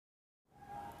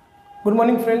Good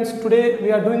morning friends. Today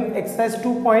we are doing exercise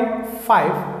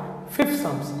 2.5 fifth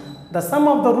sums. The sum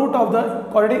of the root of the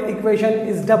quadratic equation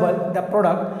is double the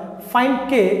product. Find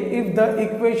k if the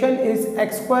equation is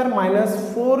x square minus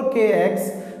 4kx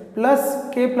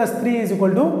plus k plus 3 is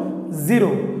equal to 0.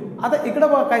 आता इकडे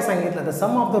बघा काय सांगितलं, the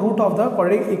sum of the root of the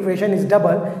quadratic equation is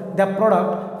double the product.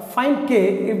 Find k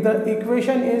if the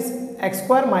equation is x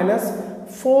square minus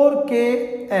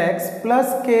 4kx plus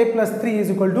k plus 3 is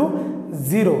equal to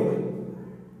 0.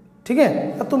 ठीक आहे.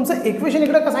 तर तुमचं equation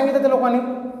इकडे का सांगितलं त्या लोकांनी,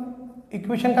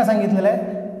 इक्वेशन का सांगितलेलं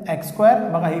आहे एक्स स्क्वेअर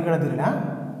बघा इकडे दिलेलं हा,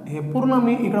 हे पूर्ण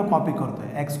मी इकडे कॉपी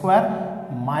करतोय x square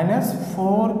minus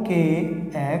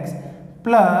 4kx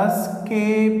plus K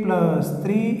plus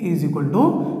 3 is equal to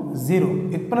 0.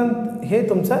 इथपर्यंत हे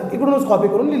तुमचं इकडूनच कॉपी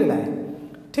करून लिहिलेलं आहे.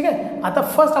 ठीक आहे. आता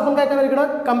फर्स्ट आपण काय करणार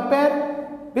इकडं कम्पेअर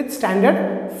विथ स्टँडर्ड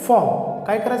फॉर्म.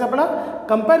 काय करायचं आपल्याला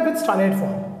कम्पेअर विथ स्टँडर्ड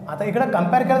फॉर्म. आता इकडं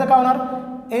कम्पेअर केलं तर काय होणार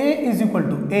a is equal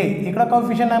to a इकडं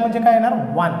कोएफिशिएंट आहे म्हणजे काय येणार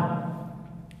 1.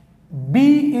 b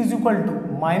is equal to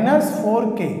minus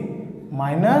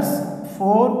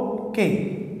 4k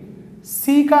c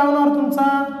काय होणार तुमचा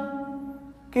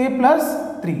k प्लस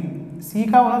 3. c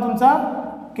काय होणार तुमचा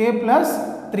k प्लस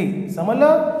 3.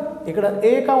 समजलं. इकडं a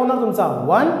का होणार तुमचा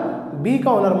 1, b का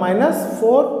होणार मायनस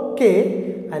 4k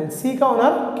आणि c का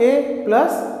होणार k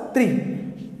प्लस 3.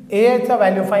 a चा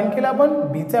व्हॅल्यू फाइंड केला आपण,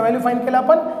 b चा व्हॅल्यू फाइंड केला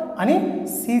आपण आणि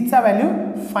c चा व्हॅल्यू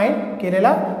फाइंड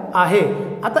केलेला आहे.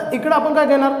 आता इकडे आपण काय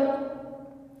घेणार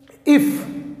if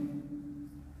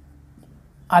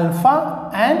alpha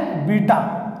and beta,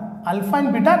 alpha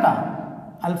and beta का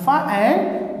alpha and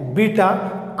beta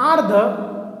R the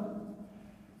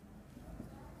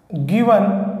given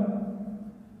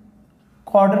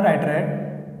quadratic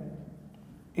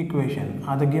equation,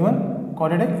 are the given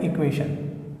quadratic equation.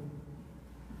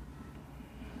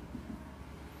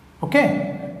 Okay,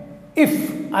 if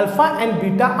alpha and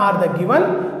beta are the given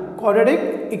quadratic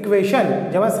equation,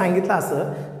 जेव्हा सांगितलं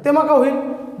असं तेव्हा काय होईल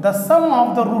the sum of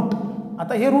the root.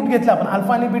 आता हे route घेतलं आपण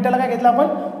अल्फा आणि बीटाला काय घेतलं आपण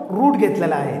रूट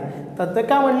घेतलेला आहे. तर ते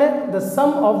काय म्हणले the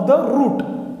sum of the root.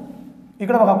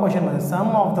 इकडे बघा क्वेश्चन मध्ये sum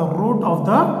of the root of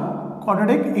the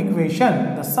quadratic equation.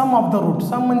 the sum of the root,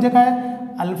 sum म्हणजे काय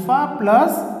अल्फा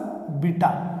प्लस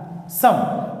बीटा. सम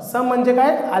म्हणजे काय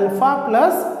alpha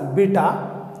plus beta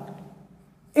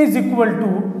is equal two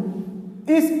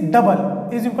is double.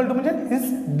 Is equal to म्हणजे is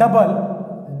double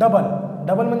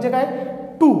म्हणजे काय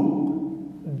 2.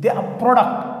 द्या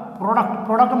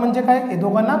product म्हणजे काय हे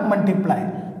दोघांना multiply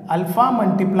alpha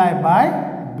multiply by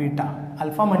beta,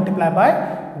 alpha multiply by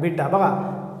beta. बघा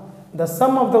the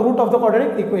some of the route of the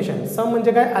quadratic equation. सम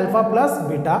म्हणजे काय alpha plus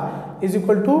beta is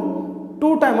equal to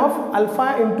 2 time of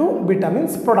alpha into beta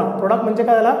means product म्हणजे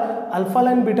काय झाला अल्फाला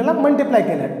आणि बीटाला multiply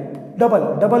केलं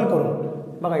double करून.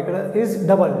 बघा इकडे इज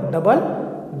डबल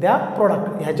द्या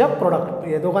प्रोडक्ट, ह्याच्या प्रोडक्ट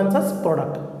या दोघांचाच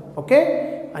प्रोडक्ट. ओके.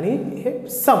 आणि हे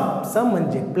सम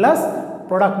म्हणजे प्लस,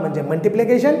 प्रोडक्ट म्हणजे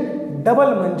मल्टिप्लिकेशन,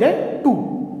 डबल म्हणजे 2.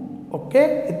 ओके.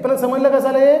 इथपर्यंत समजलं कसं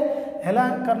झालं हे. ह्याला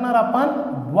करणार आपण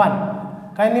 1.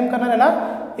 काय नेम करणार याला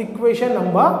इक्वेशन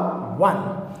नंबर 1.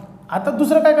 आता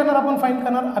दुसरं काय करणार आपण फाइंड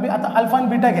करणार अभि आता अल्फा आणि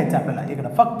बीटा घ्यायचं आपल्याला. इकडं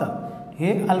फक्त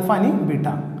हे अल्फा आणि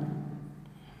beta,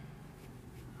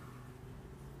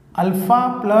 alpha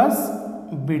plus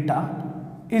beta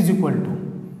is equal to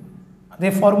ते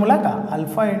फॉर्म्युला का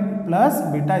alpha plus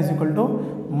beta is equal to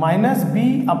minus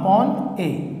B upon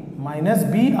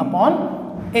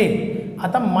ए.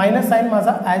 आता मायनस साइन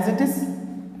माझा ॲज इट इज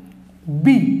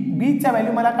बीचा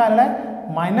व्हॅल्यू मला काय आलेला आहे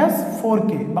मायनस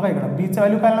 4k. बघा इकडं बीचा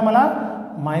व्हॅल्यू काय आला मला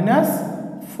मायनस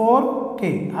 4k.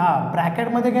 हा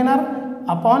ब्रॅकेटमध्ये घेणार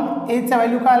अपॉन एचा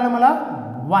व्हॅल्यू काय आला मला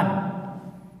 1.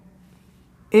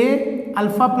 ए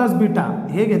अल्फा प्लस बीटा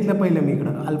हे घेतलं पहिलं मी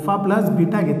इकडं अल्फा प्लस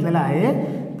बीटा घेतलेला आहे.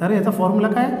 तर याचा फॉर्म्युला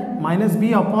काय मायनस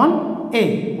बी अपॉन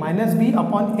ए.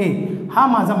 हा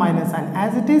माझा मायनस आहे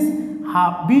ॲज इट इज. हा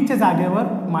बीच्या जागेवर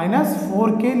मायनस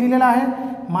 4k लिहिलेला आहे.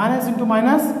 Minus into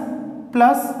minus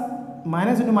plus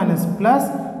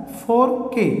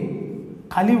 4k.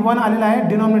 खाली 1 आलेला आहे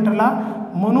डिनॉमिनेटरला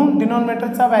म्हणून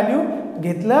डिनॉमिनेटरचा व्हॅल्यू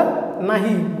घेतलं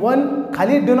नाही. 1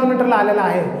 खाली डिनॉमिनेटरला आलेला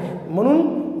आहे म्हणून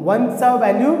 1चा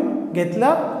व्हॅल्यू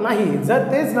घेतलं नाही.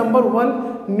 जर तेच नंबर 1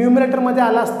 न्यूमरेटरमध्ये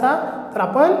आला असता तर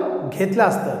आपण घेतलं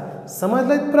असतं.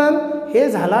 समजलं इथपर्यंत. हे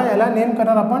झाला याला नेम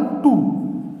करणार आपण 2.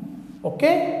 ओके.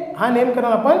 हा नेम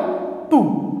करणार आपण 2.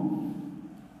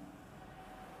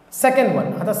 Second one.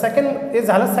 आता सेकंड हे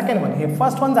झालं सेकंड वन. हे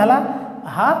फर्स्ट वन झाला,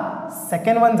 हा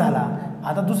सेकंड वन झाला.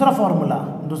 आता दुसरा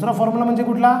फॉर्म्युला म्हणजे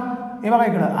कुठला हे बघा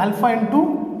इकडं अल्फा इंटू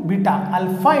बीटा.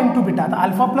 आता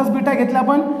अल्फा प्लस बीटा घेतला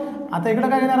आपण. आता इकडं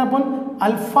काय घेणार आपण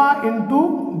alpha into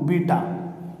beta.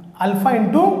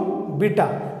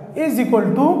 Is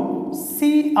equal to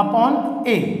C upon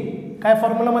ए. काय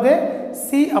फॉर्म्युलामध्ये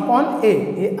सी अपॉन ए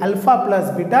हे alpha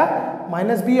plus beta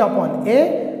minus B upon A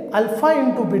alpha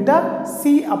into beta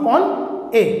C upon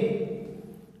A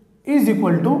is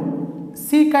equal to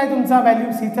C काय तुमचा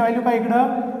व्हॅल्यू सीचा व्हॅल्यू काय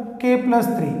इकडं के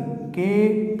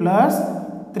प्लस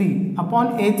 3 अपॉन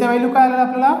एचा value काय आला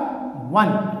आपल्याला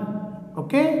 1.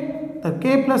 ओके तर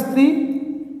के प्लस 3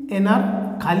 येणार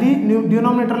खाली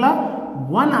डिनॉमिनेटरला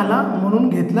 1 आला म्हणून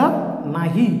घेतलं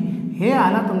नाही. हे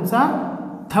आला तुमचा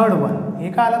थर्ड वन.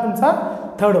 हे काय आला तुमचा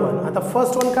थर्ड वन. आता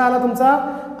फर्स्ट वन काय आला तुमचा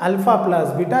alpha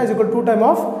plus beta is equal to time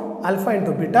of alpha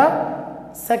into beta.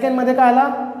 सेकंडमध्ये काय आला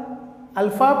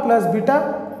alpha plus beta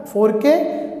 4k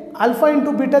alpha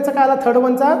into बीटाचा काय आला थर्ड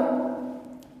वनचा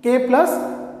के प्लस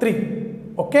 3.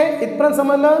 ओके इथपर्यंत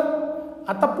समजलं.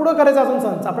 आता पुढं करायचं अजून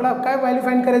सन्स आपल्याला काय व्हॅल्यू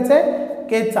फाइंड करायचं आहे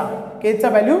केचा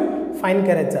व्हॅल्यू फाइंड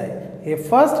करायचं आहे. हे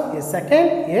फर्स्ट हे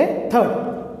सेकंड हे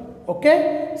थर्ड. ओके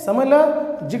समजलं.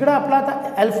 जिकडं आपला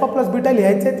आता अल्फा प्लस बीटा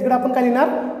लिहायचं आहे तिकडे आपण काय लिहिणार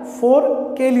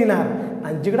 4k लिहिणार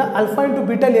आणि जिकडं अल्फा इंटू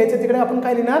बीटा लिहायचं तिकडे आपण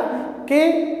काय लिहिणार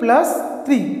के प्लस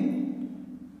 3.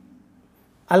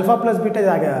 अल्फा प्लस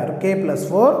बीटाच्या जागेवर के प्लस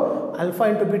 4 अल्फा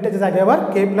इंटू बीटाच्या जागेवर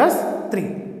के प्लस 3.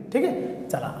 ठीक आहे.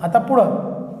 चला आता पुढं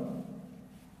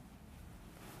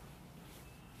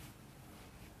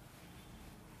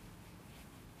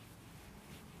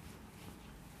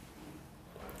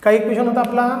काय इक्वेशन होता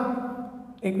आपला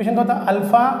इक्वेशन होता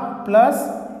alpha plus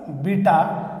beta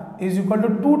is equal to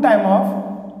 2 time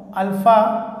of alpha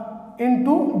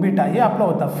into beta. हे आपलं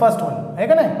होता फर्स्ट वन आहे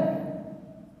का नाही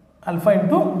अल्फा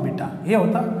इंटू बीटा हे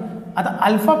होता. आता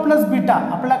अल्फा प्लस बीटा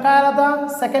आपला काय आला होता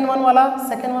सेकंड वन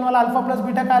वाला अल्फा प्लस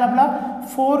बीटा काय आला आपला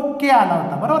 4k आला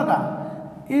होता बरोबर का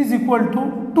is equal to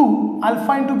 2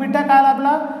 alpha into beta काय आला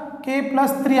आपला के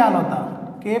प्लस 3 आला होता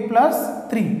के प्लस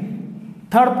 3.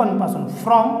 थर्ड पण पासून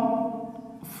फ्रॉम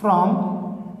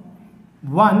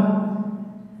 1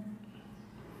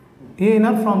 हे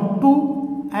येणार फ्रॉम 2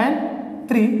 अँड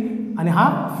 3 आणि हा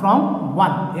फ्रॉम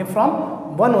 1 हे फ्रॉम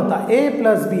 1 होता. ए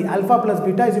plus be alpha plus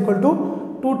beta is equal to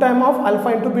 2 time of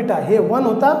alpha into beta हे 1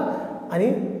 होता आणि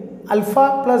अल्फा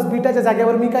प्लस बीटाच्या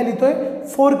जागेवर मी काय लिहितोय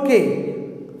 4k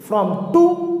फ्रॉम 2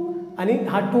 आणि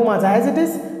हा 2 माझा as it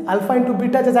is alpha into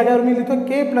बीटाच्या जागेवर मी लिहितोय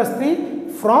के प्लस 3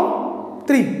 फ्रॉम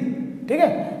 3. ठीक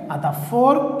आहे. आता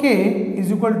 4k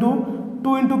is equal to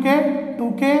 2 into K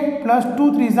 2k plus 2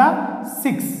 3 जा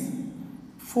 6.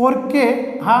 4k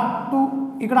हा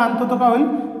 2 इकडं आणतो तो काय होईल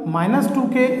minus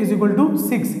 2k is equal to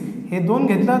 6. हे दोन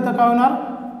घेतलं तर काय होणार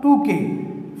 2k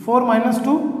 4 minus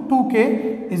 2 2k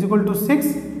is equal to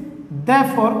 6.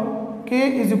 Therefore k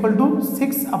is equal to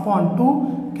 6 upon 2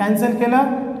 cancel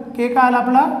केलं k काय आला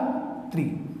आपला 3.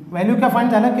 व्हॅल्यू काय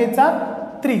फाइंड झालं केचा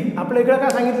 3. आपल्या इकडं काय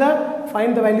सांगितलं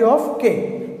find the value of k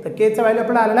तर केचा व्हॅल्यू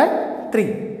आपल्याला आलेला आहे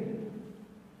 3.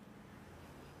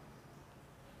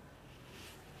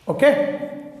 Okay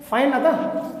fine. आता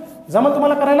जमल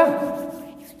तुम्हाला करायला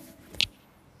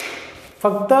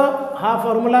फक्त हा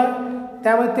फॉर्म्युला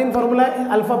त्यामध्ये 3 formula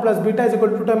alpha plus beta is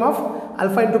equal to time of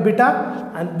alpha into beta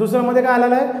आणि दुसऱ्यामध्ये काय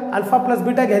आलेलं आहे अल्फा प्लस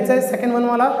बीटा घ्यायचं आहे सेकंड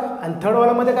वनवाला आणि थर्ड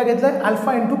वालामध्ये काय घेतलं आहे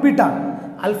alpha into beta.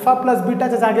 Alpha plus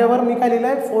बीटाच्या जागेवर मी काय लिहिलं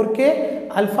आहे 4k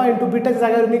अल्फा इंटू बीटाच्या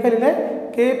जागेवर मी काय लिहिलं आहे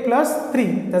के प्लस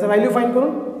 3 त्याचा व्हॅल्यू फाईंड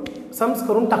करून सम्स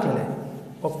करून टाकलेलं आहे.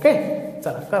 ओके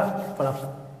चला करा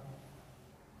फटाफट.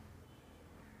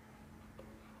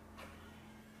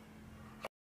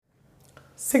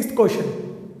 Sixth question,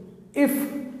 if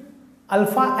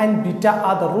alpha and beta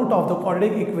are the root of the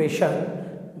quadratic equation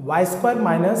y square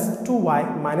minus 2y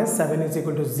minus 7 is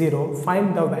equal to 0,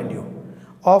 find the value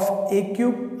of a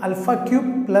cube alpha cube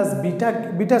plus beta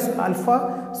alpha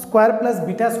square plus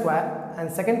beta square.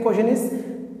 And second question is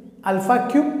alpha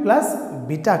cube plus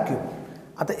beta cube.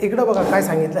 आता इकडे बघा काय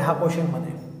सांगितलं ह्या question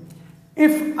मध्ये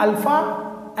if alpha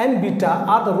and beta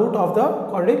are the root of the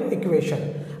quadratic equation.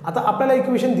 आता आपल्याला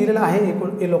equation दिलेलं आहे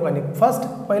हे लोकांनी फर्स्ट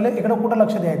पहिले इकडं कुठं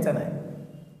लक्ष द्यायचं नाही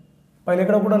पहिले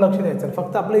इकडं कुठं लक्ष द्यायचं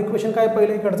फक्त आपलं इक्वेशन काय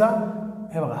पहिले इकडचा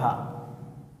हे बघा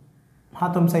हा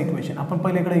तुमचा इक्वेशन आपण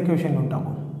पहिले इकडे इक्वेशन घेऊन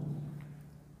टाकू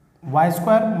y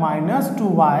square minus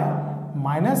 2y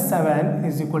minus 7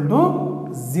 is equal to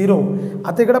 0.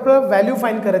 आता इकडे आपल्याला व्हॅल्यू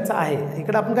फाइंड करायचं आहे.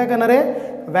 इकडे आपण काय करणार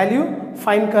आहे व्हॅल्यू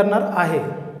फाइंड करणार आहे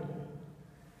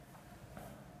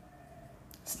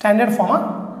standard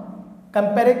form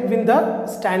comparing with the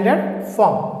standard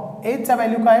form. a चा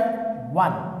व्हॅल्यू काय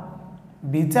 1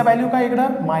 b चा व्हॅल्यू काय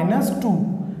इकडं -2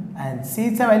 and c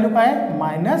चा व्हॅल्यू काय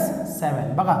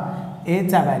 -7. बघा a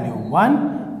चा व्हॅल्यू 1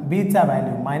 b चा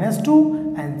व्हॅल्यू -2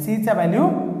 and c चा व्हॅल्यू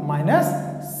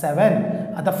 -7.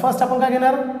 आता फर्स्ट आपण काय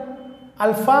घेणार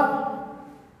अल्फा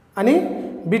आणि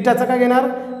बीटाचा काय घेणार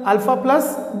अल्फा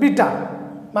प्लस बीटा,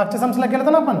 मागच्या समस्येला केलं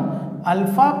होतं ना आपण,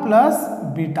 alpha plus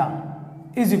beta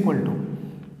is equal to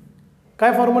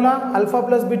काय फॉर्म्युला, अल्फा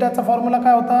प्लस बीटाचा फॉर्म्युला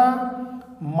काय होता,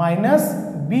 मायनस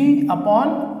बी अपॉन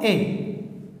ए,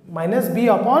 मायनस बी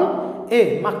अपॉन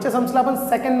ए. मागच्या समस्येला आपण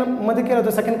सेकंड मध्ये केलं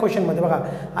होतं, सेकंड क्वेश्चन मध्ये बघा,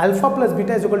 alpha plus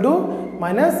beta is equal to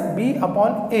minus B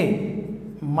upon A,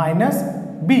 minus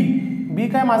बी, बी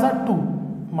काय माझा 2,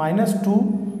 मायनस 2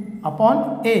 अपॉन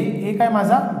ए, ए काय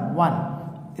माझा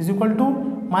 1 is equal to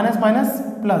minus minus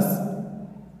plus,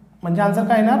 म्हणजे आन्सर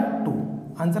काय येणार 2,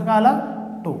 आन्सर काय आला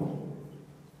 2.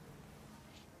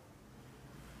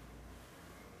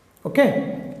 ओके.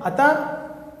 आता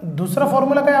दुसरा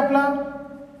फॉर्म्युला काय आपला,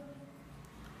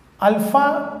 alpha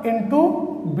into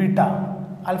beta,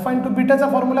 alpha into बीटाचा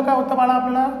formula काय होता बाळा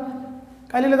आपल्याला,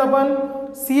 काय लिहिलं आपण,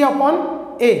 सी अपॉन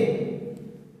ए,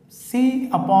 सी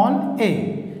अपॉन ए.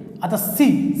 आता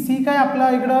सी काय आपला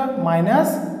इकडं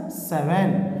मायनस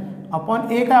 7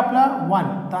 अपॉन ए काय आपला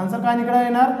 1, तर आन्सर काय इकडं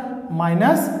येणार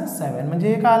मायनस 7,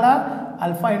 म्हणजे काय आला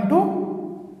alpha into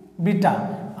beta.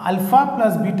 Alpha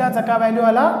plus बीटाचा काय व्हॅल्यू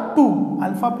आला 2,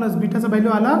 अल्फा प्लस बीटाचा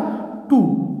व्हॅल्यू आला 2.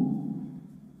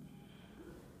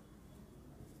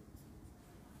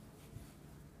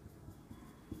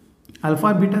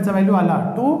 अल्फा बीटाचा व्हॅल्यू आला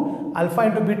 2, अल्फा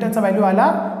इंटू बीटाचा व्हॅल्यू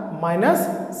आला मायनस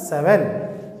 7.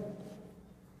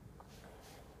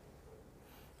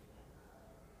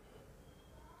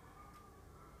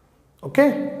 ओके.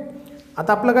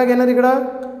 आता आपलं काय घेणार इकडं,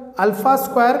 alpha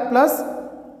square plus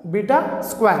beta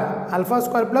square, alpha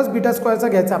square plus beta स्क्वेअरचा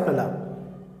घ्यायचा आपल्याला.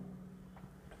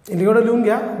 इकडं लिहून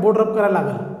घ्या, बोर्ड रब करायला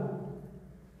लागेल.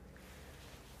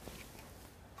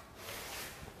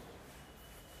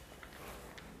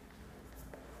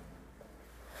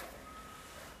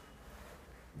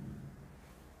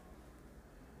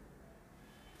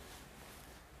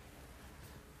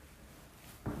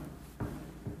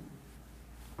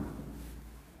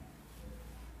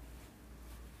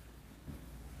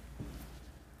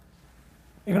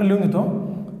 इकडे लिहून देतो,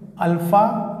 अल्फा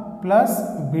प्लस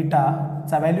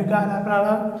बीटाचा व्हॅल्यू काय आला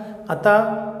आपल्याला, आता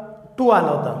 2 आला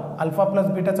होता, अल्फा प्लस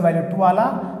बीटाचा व्हॅल्यू 2 आला,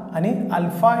 आणि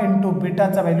अल्फा इंटू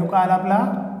बीटाचा व्हॅल्यू काय आला आपला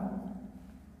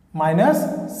मायनस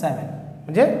 7,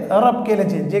 म्हणजे रब केलं,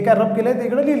 जे काय रब केलं ते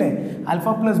इकडे लिहिलंय.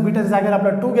 अल्फा प्लस बीटाच्या जागेवर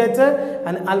आपल्याला 2 घ्यायचं,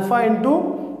 आणि अल्फा इंटू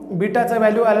बीटाचा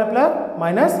व्हॅल्यू आला आपला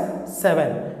मायनस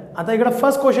 7. आता इकडे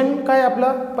फर्स्ट क्वेश्चन काय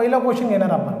आपलं, पहिला क्वेश्चन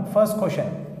घेणार आपण. First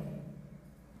question,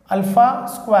 alpha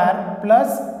square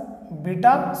plus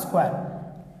beta square,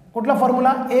 कुठला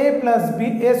फॉर्म्युला, ए प्लस बी,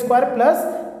 ए स्क्वेअर प्लस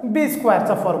बी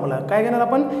स्क्वेअरचा फॉर्म्युला. काय घेणार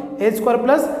आपण, ए स्क्वेअर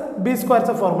प्लस बी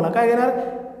स्क्वेअरचा फॉर्म्युला. काय घेणार,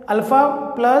 alpha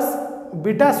plus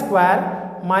beta square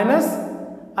minus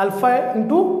alpha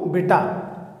into beta,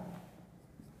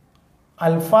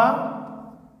 alpha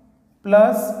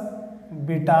plus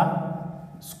beta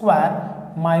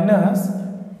square minus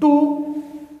 2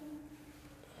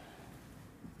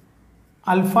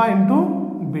 alpha into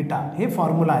beta, हे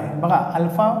formula आहे बघा.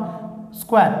 Alpha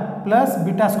square plus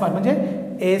beta square म्हणजे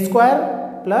ए स्क्वेअर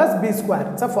प्लस बी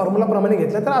स्क्वेअरचा formula प्रमाणे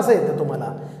घेतलं तर असं येतं तुम्हाला.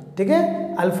 ठीक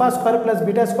आहे, alpha square plus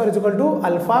beta square is equal to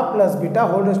alpha plus beta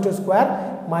hole raise to square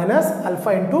minus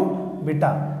alpha into beta.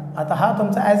 आता हा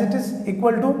तुमचा as it is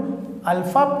equal to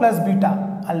alpha plus beta,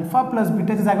 alpha plus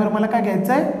बीटाच्या जागेवर मला काय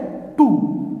घ्यायचं आहे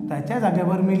 2, त्याच्या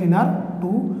जागेवर मी लिहिणार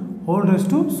 2 होल रेज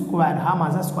टू स्क्वेअर, हा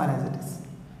माझा square as it is,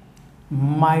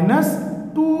 minus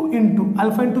 2 into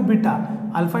alpha into beta,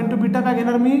 alpha into beta काय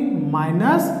घेणार मी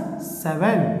मायनस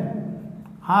 7,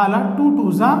 हा आला 2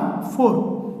 2 जा 4,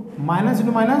 मायनस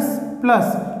इंटू मायनस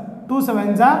प्लस 2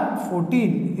 7 जा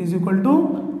 14 is equal to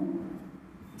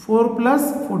 4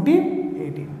 plus 14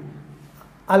 18.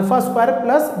 Alpha square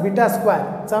plus beta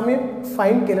स्क्वेअरचा me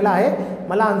find केलेला आहे,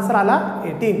 मला आन्सर आला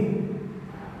 18.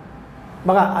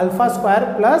 बघा, alpha square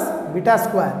plus beta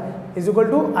square is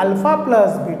equal to alpha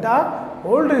plus beta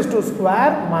hole raise to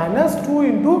square minus 2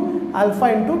 into alpha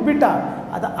into beta.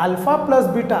 आता alpha plus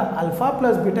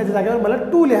बीटाच्या जागेवर मला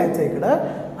 2 लिहायचं इकडं,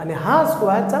 आणि हा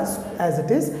स्क्वेअरचा ॲज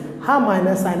इट इज, हा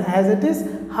minus sign as it is,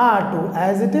 हा 2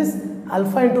 as it is,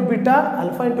 alpha into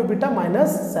beta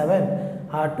minus 7,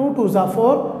 हा 2 2 जा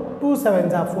 4, 2 7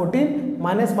 जा 14,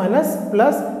 मायनस मायनस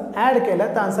प्लस ॲड केलं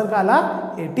तर आन्सर काय आला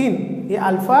 18. हे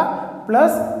अल्फा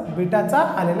प्लस बीटाचा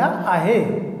आलेला आहे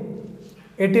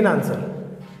 18 आन्सर.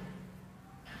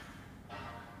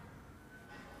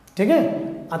 ठीक आहे,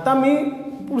 आता मी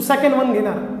सेकंड वन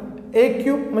घेणार, ए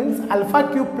cube means alpha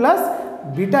cube plus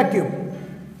beta cube.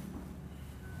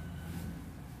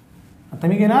 आता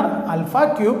मी घेणार alpha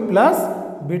cube plus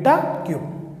beta cube.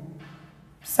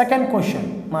 Second question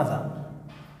माझा,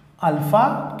 alpha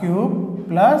cube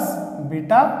plus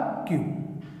beta cube.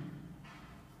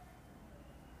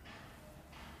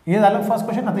 हे झालं फर्स्ट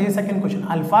क्वेश्चन. आता हे second question.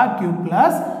 Alpha cube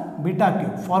plus beta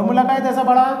cube. Formula काय त्याचा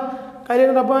बाळा? काय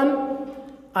लिहिणार आपण?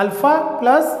 Alpha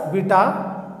plus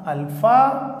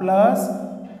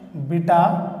beta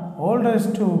hole raise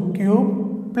two cube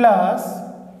plus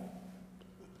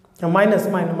minus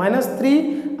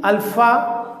 3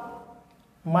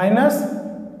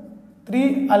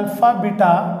 alpha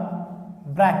beta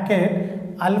bracket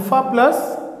alpha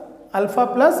plus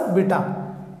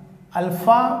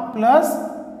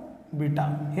beta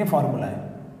हे फॉर्म्युला आहे.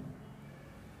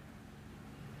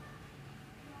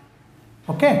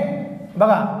 ओके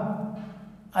बघा,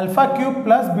 alpha cube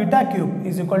plus beta cube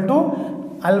is equal to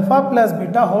alpha plus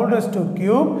beta hole raise two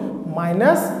cube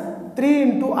minus 3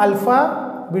 into alpha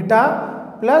beta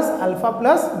plus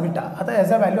beta. आता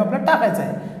याचा value आपल्याला टाकायचा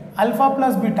आहे. Alpha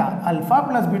plus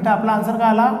beta आपला answer काय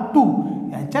आला? 2.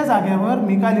 याच्या जागेवर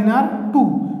मी काय लिहिणार? 2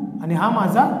 आणि हा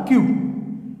माझा क्यूब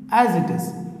ॲज इट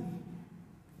इज.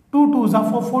 2 2 जा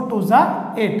 4 4 2 जा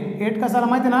 8 कसाला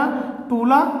माहिती ना? 2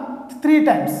 ला 3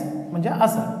 टाइम्स म्हणजे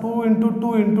असं 2 इंटू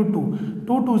 2 इंटू 2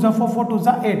 2 2 जा 4 4 2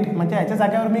 जा 8 म्हणजे याच्या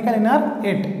जागेवर मी काय लिहिणार?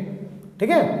 8.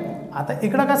 ठीक आहे. आता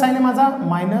इकडं काय साईन आहे माझा?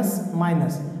 Minus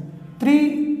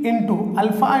 3 into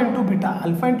alpha into beta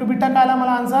काय आला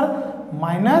मला आन्सर?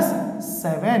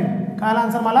 -7. काय आला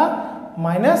आन्सर मला?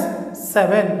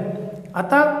 -7.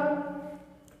 आता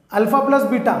अल्फा प्लस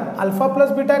बीटा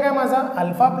काय माझा?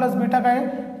 अल्फा प्लस बीटा काय?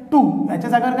 2. याच्या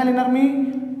जागेवर काय लिहिणार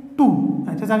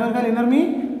मी?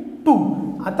 2.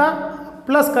 आता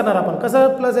प्लस करणार आपण.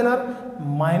 कसं प्लस येणार?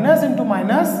 मायनस इंटू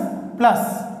मायनस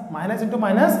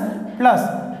प्लस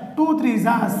 2 3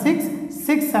 जा 6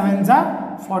 6 7 जा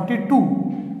 42.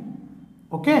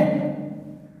 ओके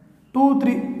 2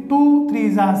 3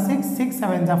 जा 6 6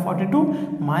 7 जा 42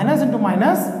 मायनस इंटू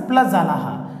मायनस प्लस झाला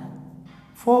हा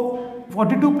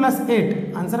 42 प्लस 8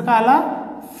 आन्सर काय आला?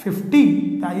 50.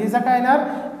 तर याचा काय येणार?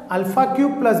 Alpha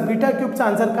cube plus beta क्यूबचा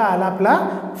answer काय आला आपला?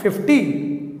 50.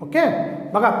 ओके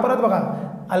बघा परत बघा.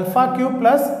 Alpha cube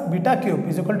plus beta cube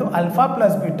is equal to alpha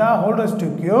plus beta hole raise two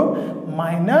cube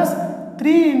minus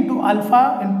 3 into alpha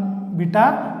beta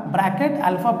bracket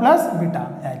alpha plus beta.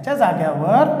 याच्या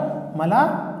जाग्यावर मला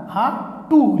हा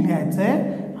 2 लिहायचं आहे.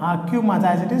 हा क्यूब माझा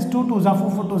ॲज इट इज 2 2 जा 4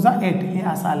 4 2 जा 8 हे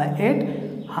असा आला 8.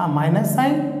 हा मायनस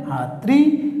साईन हा 3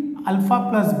 alpha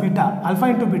plus beta alpha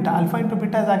into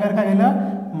beta जागेवर काय गेलं?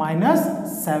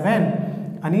 -7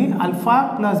 आणि अल्फा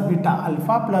प्लस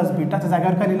बीटाच्या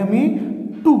जागेवर काय लिहिलं मी?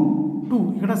 2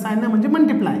 इकडं साईन नाही म्हणजे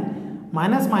मल्टिप्लाय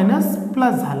मायनस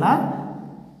प्लस झाला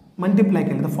मल्टिप्लाय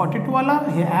केलं तर 42 आला.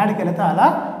 हे ॲड केलं तर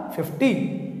आला 50.